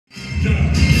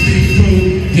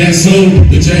Guess who?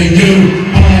 The J-U-R-A-S-S-I-C.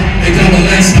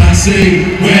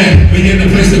 Where we in the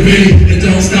place to be. It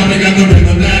don't stop, it got the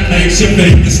rhythm that makes you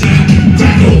think. The snap,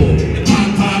 crackle, and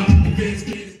pop, pop.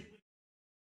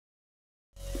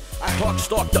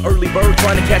 Stalk the early bird,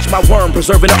 trying to catch my worm,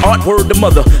 preserving the art, word to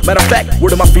mother. Matter of fact, word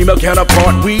to my female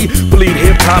counterpart. We bleed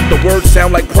hip-hop, the words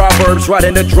sound like proverbs,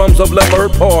 riding the drums of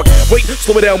Leimert Park. Wait,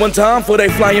 slow it down one time for they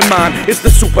flying mind. It's the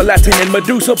Supah-Latin and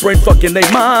Medusa, brain fucking they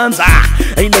minds.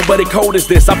 Ain't nobody cold as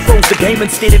this. I froze the game and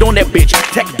skated on that bitch.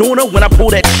 Tech doing her when I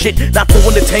pull that shit, not the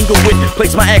one to tangle with.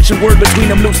 Place my action word between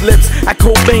them loose lips. I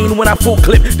Cobain when I full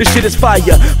clip. This shit is fire.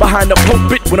 Behind the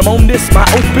pulpit, when I'm on this, my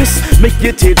opus, make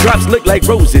your teardrops look like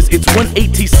roses. It's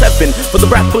 187 for the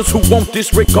rappers who want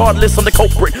this. Regardless, I'm the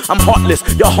culprit. I'm heartless,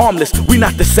 you're harmless. We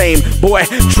not the same, boy.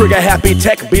 Trigger happy,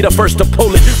 tech be the first to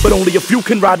pull it, but only if you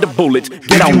can ride the bullet.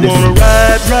 Get on this. You wanna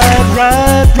ride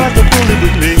the bullet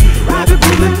with me. Ride the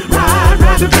bullet,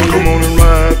 ride the bullet. Come on and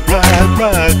ride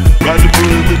the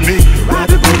bullet with me. Ride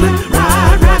the bullet,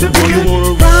 ride the bullet. You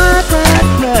wanna ride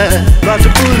the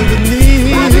bullet with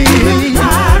me. Ride the bullet,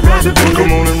 ride the bullet.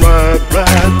 Come on and ride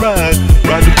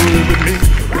the bullet with me.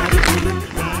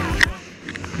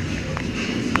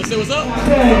 Say what's up?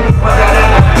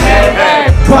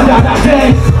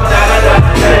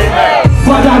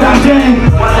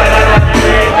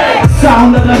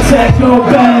 Sound of the techno,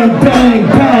 bang, bang,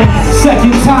 bang.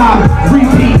 Second time,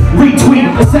 repeat, retweet,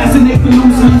 assassinate the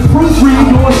loose, proofread,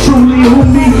 yours truly, who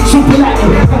me,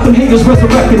 Supah-Latin. Got them haters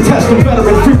resurrecting, test them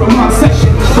veteran, free from my section.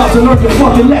 About to learn your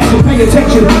fucking lesson, pay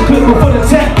attention, click before the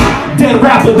tech. Dead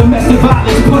rapper, domestic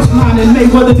violence, punchline, and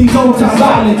Mayweather these old time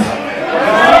violence.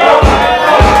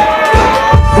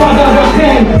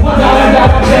 Hey!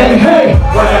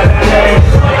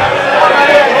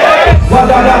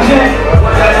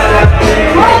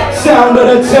 Sound of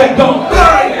the tech go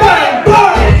bang, bang,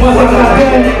 bang.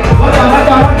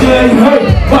 Hey!